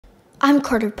I'm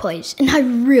Carter Plays, and I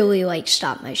really like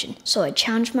stop motion, so I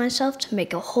challenged myself to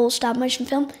make a whole stop motion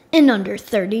film in under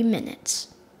 30 minutes.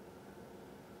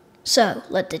 So,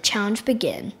 let the challenge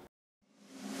begin.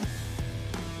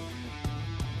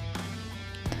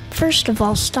 First of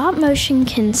all, stop motion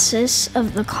consists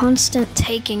of the constant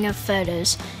taking of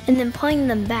photos and then playing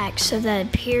them back so that it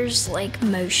appears like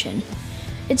motion.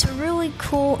 It's a really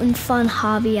cool and fun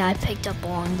hobby I picked up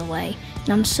along the way, and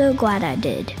I'm so glad I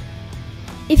did.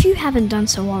 If you haven't done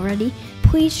so already,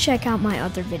 please check out my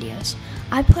other videos.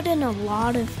 I put in a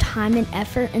lot of time and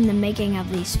effort in the making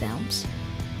of these films.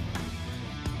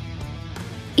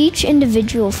 Each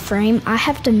individual frame, I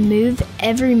have to move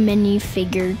every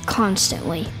minifigure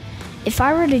constantly. If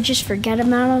I were to just forget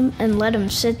about them and let them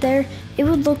sit there, it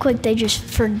would look like they just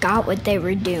forgot what they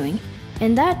were doing,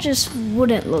 and that just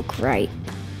wouldn't look right.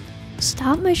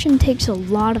 Stop motion takes a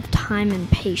lot of time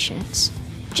and patience.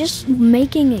 Just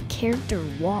making a character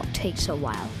walk takes a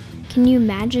while. Can you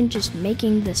imagine just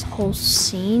making this whole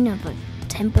scene of a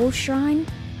temple shrine?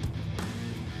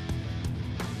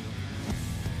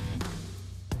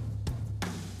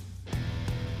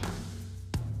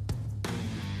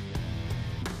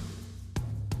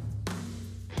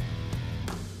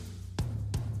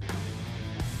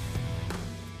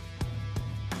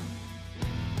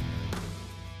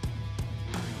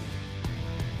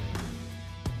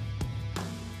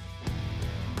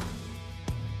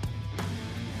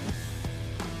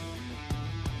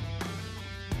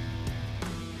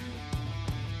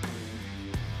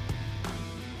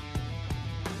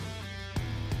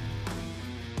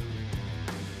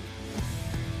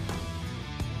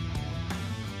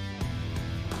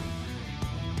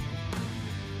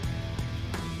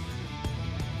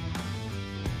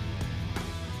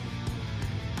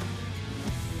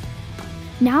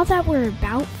 Now that we're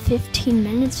about 15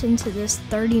 minutes into this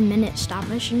 30-minute stop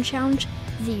motion challenge,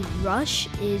 the rush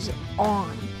is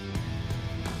on.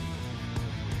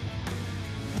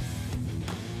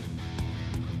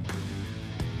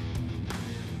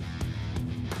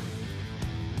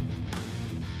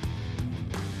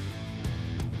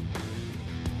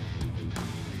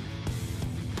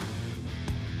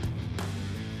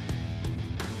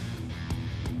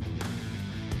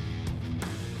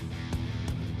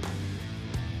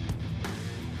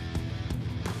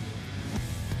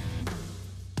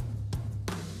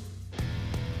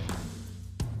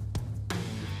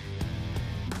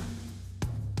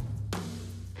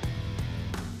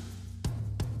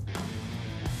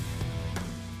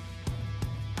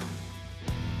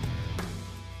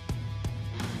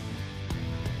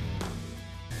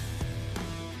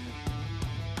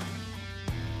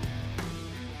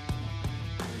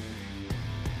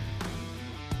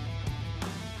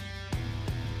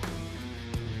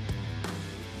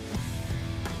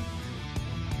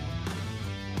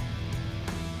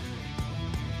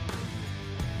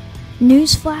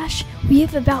 Newsflash, we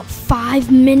have about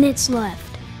 5 minutes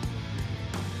left.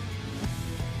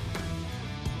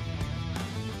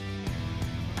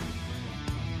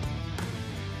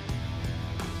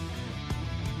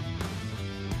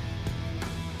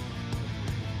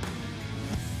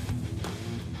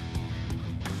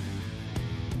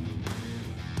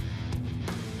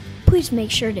 Please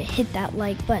make sure to hit that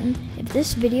like button. If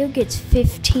this video gets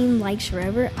 15 likes or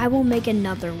over, I will make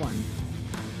another one.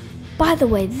 By the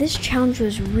way, this challenge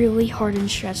was really hard and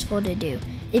stressful to do.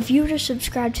 If you were to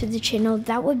subscribe to the channel,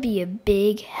 that would be a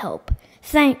big help.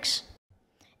 Thanks!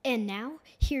 And now,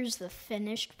 here's the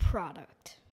finished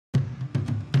product.